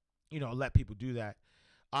 let people do that.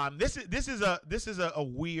 This is a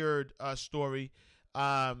weird story.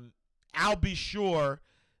 Al B. Shore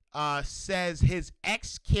says his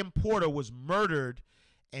ex Kim Porter was murdered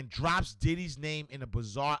and drops Diddy's name in a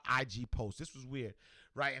bizarre IG post. This was weird,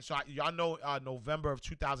 right? And so y'all know November of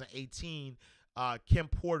 2018, Kim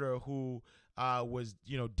Porter, who was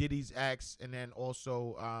Diddy's ex, and then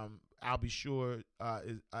also Al B. Shore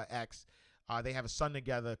is ex. They have a son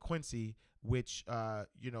together, Quincy, which I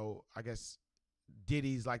guess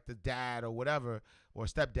Diddy's like the dad or whatever, or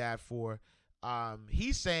stepdad for.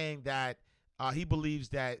 He's saying that he believes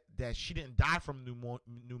that she didn't die from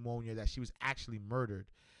pneumonia, that she was actually murdered.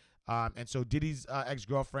 And so Diddy's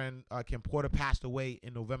ex-girlfriend, Kim Porter, passed away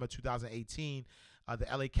in November 2018. The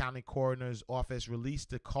LA County Coroner's Office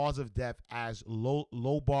released the cause of death as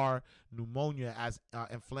lobar pneumonia, as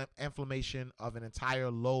inflammation of an entire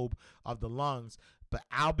lobe of the lungs. But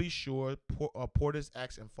Al B. Shore, Porter's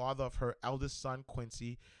ex and father of her eldest son,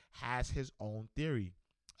 Quincy, has his own theory.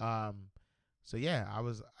 So yeah,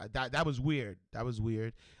 that was weird. That was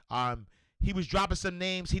weird. He was dropping some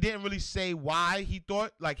names. He didn't really say why he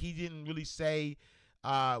thought. Like, he didn't really say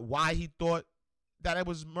why he thought that it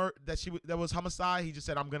was that was homicide. He just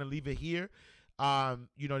said, "I'm gonna leave it here."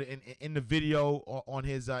 In the video on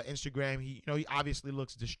his Instagram, he obviously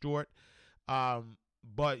looks distraught.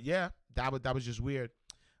 But yeah, that was just weird.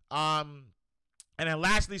 And then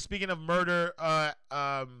lastly, speaking of murder,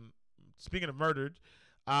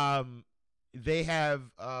 they have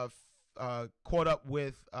caught up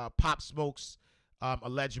with Pop Smoke's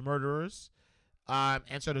alleged murderers.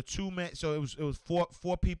 And so the two men, so it was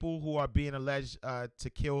four people who are being alleged to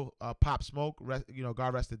kill Pop Smoke.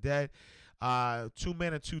 God rest the dead. 2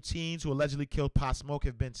 men and 2 teens who allegedly killed Pop Smoke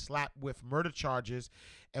have been slapped with murder charges.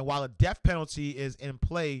 And while a death penalty is in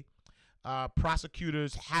play,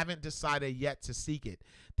 prosecutors haven't decided yet to seek it.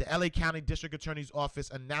 The LA County District Attorney's Office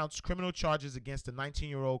announced criminal charges against the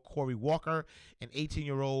 19-year-old Corey Walker and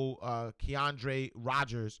 18-year-old Keandre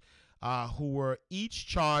Rogers, who were each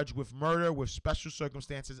charged with murder with special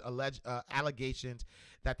circumstances, allegations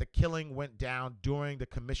that the killing went down during the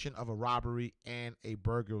commission of a robbery and a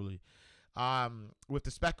burglary. With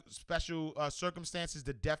the special circumstances,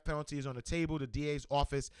 the death penalty is on the table. The DA's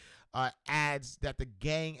office adds that the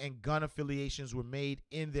gang and gun affiliations were made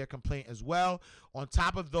in their complaint as well. On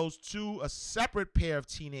top of those two, a separate pair of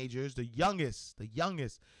teenagers, the youngest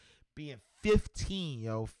being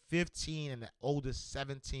 15, 15, and the oldest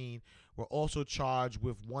 17, were also charged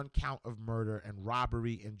with 1 count of murder and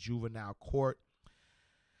robbery in juvenile court.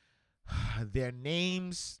 Their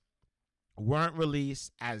names weren't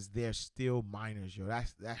released as they're still minors.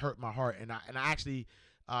 That hurt my heart. And I actually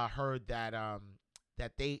heard that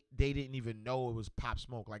that they didn't even know it was Pop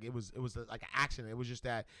Smoke. Like it was like an accident. It was just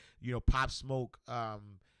that Pop Smoke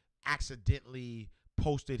accidentally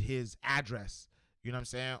posted his address, you know what I'm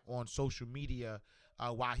saying, on social media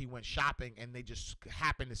while he went shopping, and they just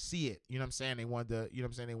happened to see it. You know what I'm saying? They wanted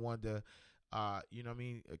to, they wanted to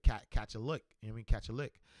catch a lick. Catch a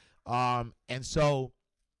lick. And so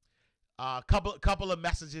couple of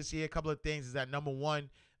messages here, a couple of things is that, number one,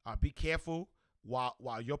 be careful while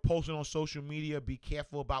you're posting on social media. Be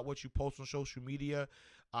careful about what you post on social media.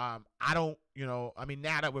 I don't, now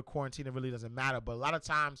that we're quarantined, it really doesn't matter. But a lot of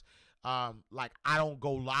times, Like I don't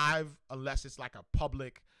go live unless it's like a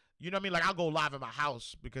public, you know what I mean? Like I'll go live in my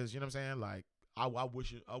house because you know what I'm saying. Like I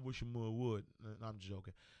wish more would. No, I'm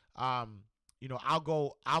joking. You know, I'll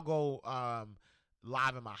go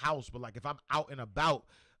live in my house, but like if I'm out and about,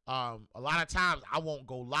 a lot of times I won't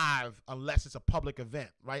go live unless it's a public event,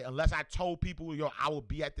 right? Unless I told people, yo, I will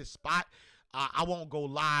be at this spot. I won't go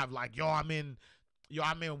live like, I'm in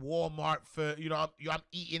Walmart for, I'm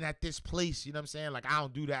eating at this place. You know what I'm saying? Like I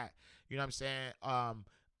don't do that. You know what I'm saying?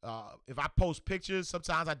 If I post pictures,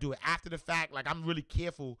 sometimes I do it after the fact. Like I'm really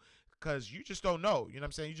careful because you just don't know. You know what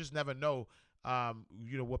I'm saying? You just never know.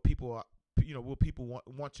 What people are, what people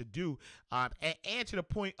want to do. And to the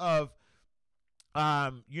point of,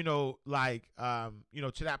 to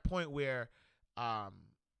that point where, I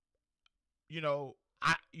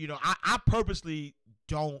purposely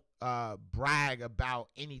don't brag about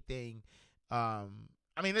anything. I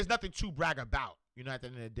mean, there's nothing to brag about, at the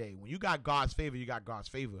end of the day. When you got God's favor, you got God's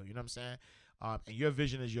favor, you know what I'm saying? And your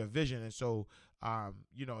vision is your vision. And so,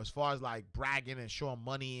 as far as like bragging and showing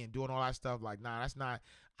money and doing all that stuff, like, nah, that's not,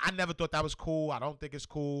 I never thought that was cool. I don't think it's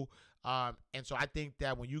cool. And so I think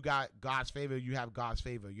that when you got God's favor, you have God's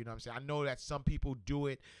favor. You know what I'm saying? I know that some people do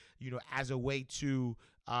it, as a way to,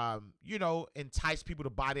 entice people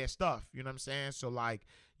to buy their stuff. You know what I'm saying? So like,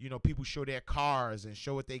 people show their cars and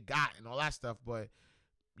show what they got and all that stuff. But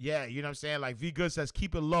yeah, you know what I'm saying? Like V Good says,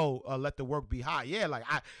 keep it low, let the work be high. Yeah, like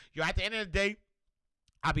at the end of the day,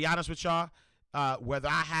 I'll be honest with y'all. Whether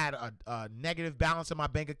I had a negative balance in my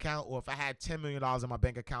bank account or if I had $10 million in my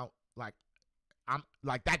bank account, like I'm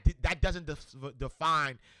like that doesn't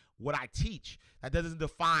define what I teach. That doesn't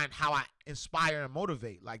define how I inspire and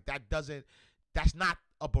motivate. Like that's not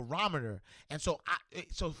a barometer. And so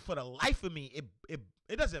so for the life of me, it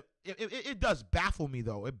does baffle me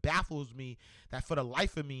though. It baffles me that for the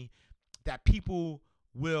life of me that people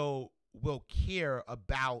will care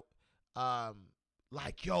about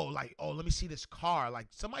like, yo, like, oh, let me see this car. Like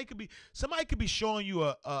somebody could be showing you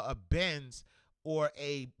a Benz or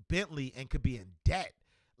a Bentley and could be in debt.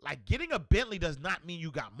 Like getting a Bentley does not mean you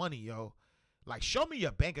got money, yo. Like show me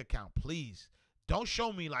your bank account, please. Don't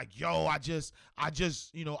show me like, yo, I just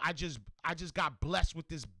got blessed with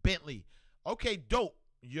this Bentley. Okay, dope.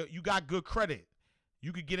 You got good credit.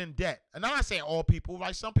 You could get in debt. And I'm not saying all people,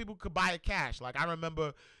 right? Some people could buy it cash. Like I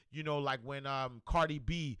remember, like when Cardi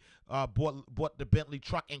B bought the Bentley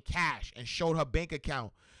truck in cash and showed her bank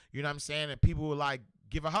account. You know what I'm saying? And people were like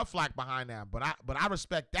giving her flack behind that. But I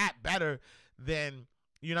respect that better than,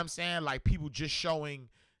 you know what I'm saying? Like people just showing,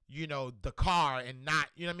 the car and not,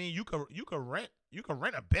 you know what I mean? You could rent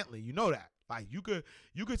a Bentley, you know that. Like you could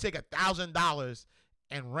take $1,000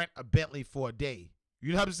 and rent a Bentley for a day.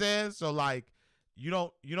 You know what I'm saying? So like you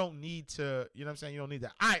don't need to, you know what I'm saying? You don't need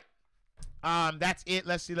that. All right. That's it.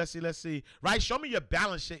 Let's see. Right? Show me your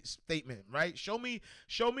balance sheet statement, right? Show me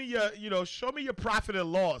your, show me your profit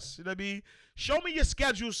and loss. You know what I mean? Show me your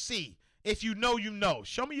Schedule C. If you know,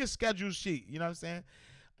 show me your Schedule sheet. You know what I'm saying?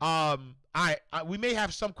 All right. We may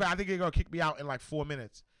have some questions. I think they're going to kick me out in like 4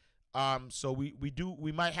 minutes. So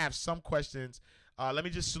we might have some questions. Let me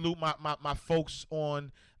just salute my folks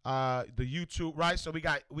on the YouTube, right? So we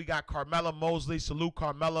got Carmela Mosley. Salute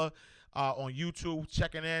Carmela on YouTube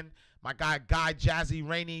checking in. My guy Jazzy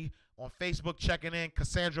Rainey on Facebook checking in.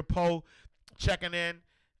 Cassandra Poe checking in.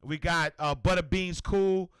 We got Butterbeans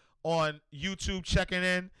Cool on YouTube checking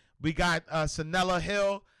in. We got Sanella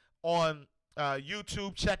Hill on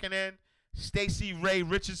YouTube checking in. Stacy Ray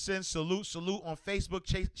Richardson, salute on Facebook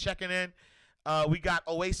checking in. We got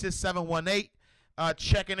Oasis 718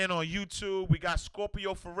 checking in on YouTube. We got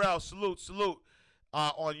Scorpio Farrell, salute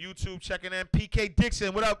on YouTube checking in. PK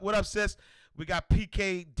Dixon, what up sis? We got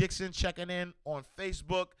PK Dixon checking in on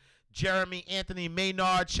Facebook. Jeremy Anthony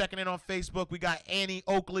Maynard checking in on Facebook. We got Annie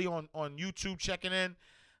Oakley on YouTube checking in.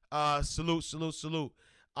 Salute.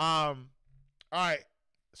 All right.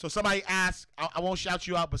 So somebody asked, I won't shout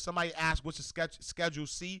you out, but somebody asked, what's the Schedule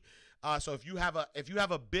C? So if you have a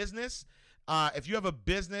business, and you're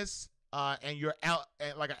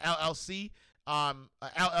like an LLC, a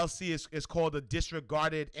LLC is called a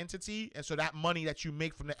disregarded entity, and so that money that you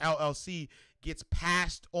make from the LLC gets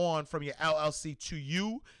passed on from your LLC to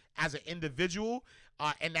you as an individual,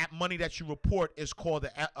 and that money that you report is called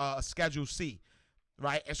a Schedule C,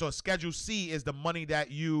 right? And so a Schedule C is the money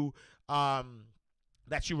that you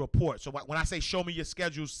report. So when I say show me your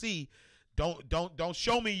Schedule C, don't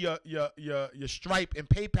show me your Stripe and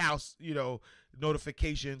PayPal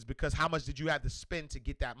notifications, because how much did you have to spend to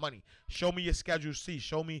get that money? Show me your Schedule C.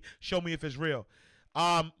 Show me if it's real.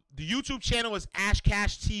 The YouTube channel is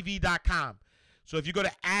ashcashtv.com. So if you go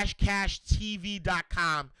to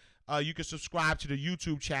ashcashtv.com, you can subscribe to the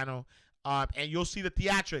YouTube channel. And you'll see the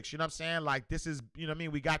theatrics, you know what I'm saying? Like, this is, you know what I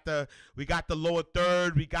mean? We got the lower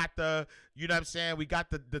third, we got the, you know what I'm saying? We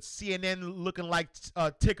got the CNN looking like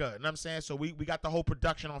ticker, you know what I'm saying? So we got the whole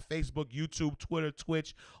production on Facebook, YouTube, Twitter,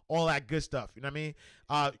 Twitch, all that good stuff, you know what I mean?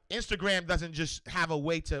 Instagram doesn't just have a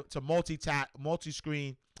way to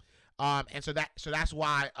multi-screen, and so that's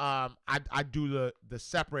why I do the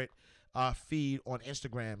separate feed on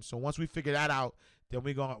Instagram. So once we figure that out, then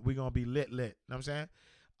we're gonna be lit, you know what I'm saying?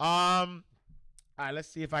 All right, let's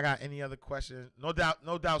see if I got any other questions. No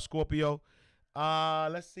doubt, Scorpio.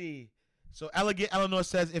 Let's see. So Elegant Eleanor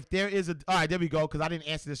says, if there is a, all right, there we go, because I didn't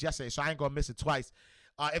answer this yesterday, so I ain't gonna miss it twice.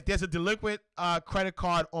 If there's a delinquent credit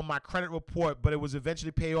card on my credit report, but it was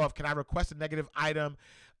eventually paid off, can I request a negative item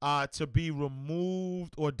to be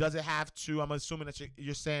removed, or does it have to? I'm assuming that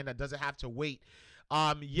you're saying that does it have to wait?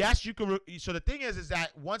 Yes, you can. So the thing is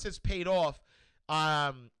that once it's paid off,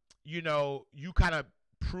 you know, you kind of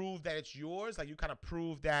prove that it's yours. Like, you kind of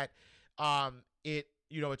prove that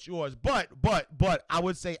it's yours. But I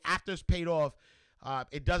would say after it's paid off,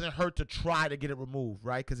 it doesn't hurt to try to get it removed,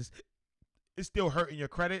 right? Because it's still hurting your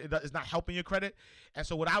credit. It's not helping your credit. And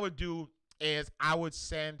so what I would do is I would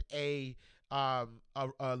send a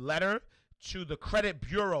letter to the credit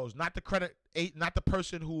bureaus, not the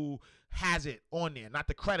person who has it on there, not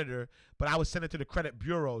the creditor, but I would send it to the credit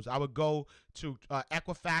bureaus. I would go to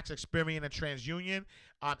Equifax, Experian, and TransUnion,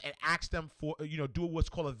 and ask them for, do what's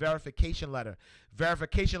called a verification letter.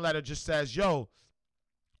 Verification letter just says, yo,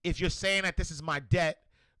 if you're saying that this is my debt,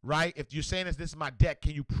 right? If you're saying this is my debt,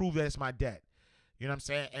 can you prove that it's my debt? You know what I'm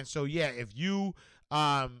saying? And so, yeah, if you,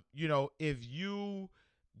 if you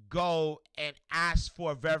go and ask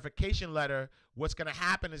for a verification letter, what's going to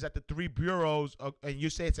happen is that the three bureaus, and you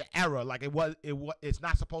say it's an error, like it's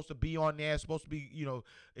not supposed to be on there. It's supposed to be,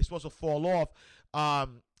 it's supposed to fall off.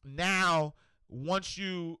 Now, once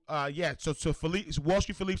you, so Wall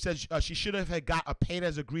Street Philippe says she should have got a paid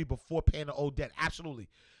as agreed before paying the old debt. Absolutely,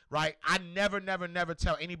 right? I never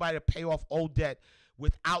tell anybody to pay off old debt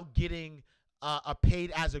without getting a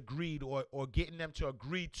paid as agreed, or getting them to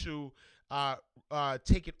agree to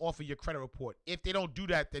take it off of your credit report. If they don't do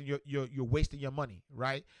that, then you're wasting your money,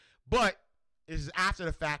 right? But this is after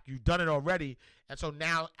the fact. You've done it already, and so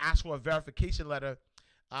now ask for a verification letter.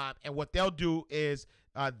 And what they'll do is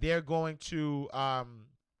they're going to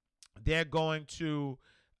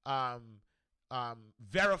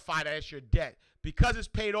verify that it's your debt. Because it's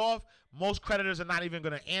paid off, most creditors are not even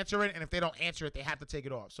going to answer it, and if they don't answer it, they have to take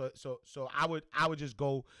it off. So I would just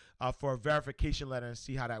go for a verification letter and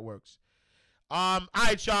see how that works. All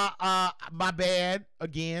right, y'all. My bad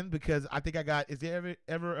again, because I think I got. Is there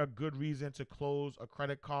ever a good reason to close a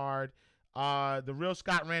credit card? The real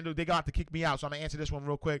Scott Randall, they got to kick me out, so I'm gonna answer this one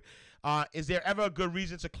real quick. Is there ever a good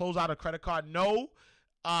reason to close out a credit card? No,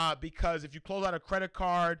 because if you close out a credit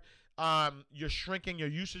card, you're shrinking your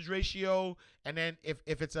usage ratio, and then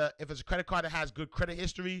if it's a credit card that has good credit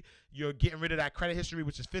history, you're getting rid of that credit history,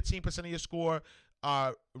 which is 15% of your score.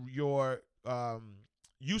 Your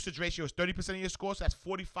usage ratio is 30% of your score, so that's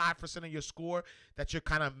 45% of your score that you're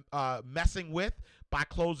kind of messing with by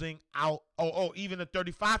closing out. Even the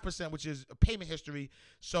 35%, which is payment history.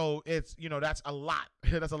 So it's, that's a lot.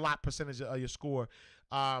 That's a lot percentage of your score.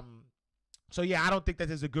 So yeah, I don't think that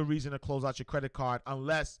there's a good reason to close out your credit card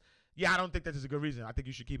unless. Yeah, I don't think that is a good reason. I think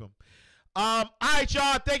you should keep them. All right,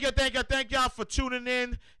 y'all. Thank y'all for tuning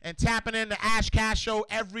in and tapping in the Ash Cash Show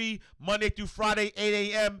every Monday through Friday,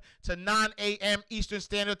 8 a.m. to 9 a.m. Eastern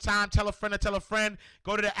Standard Time. Tell a friend to tell a friend.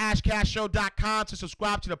 Go to the AshCashShow.com to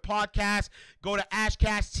subscribe to the podcast. Go to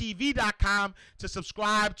AshCashTV.com to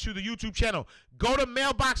subscribe to the YouTube channel. Go to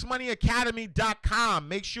MailboxMoneyAcademy.com.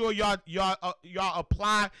 Make sure y'all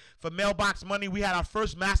apply for Mailbox Money. We had our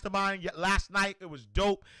first mastermind last night. It was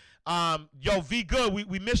dope. Yo, V Good,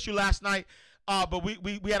 we missed you last night, but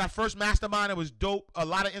we had our first mastermind. It was dope. A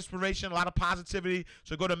lot of inspiration, a lot of positivity.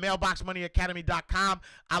 So go to mailboxmoneyacademy.com.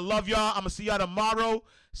 I love y'all. I'm gonna see y'all tomorrow,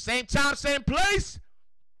 same time, same place.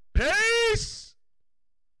 Peace.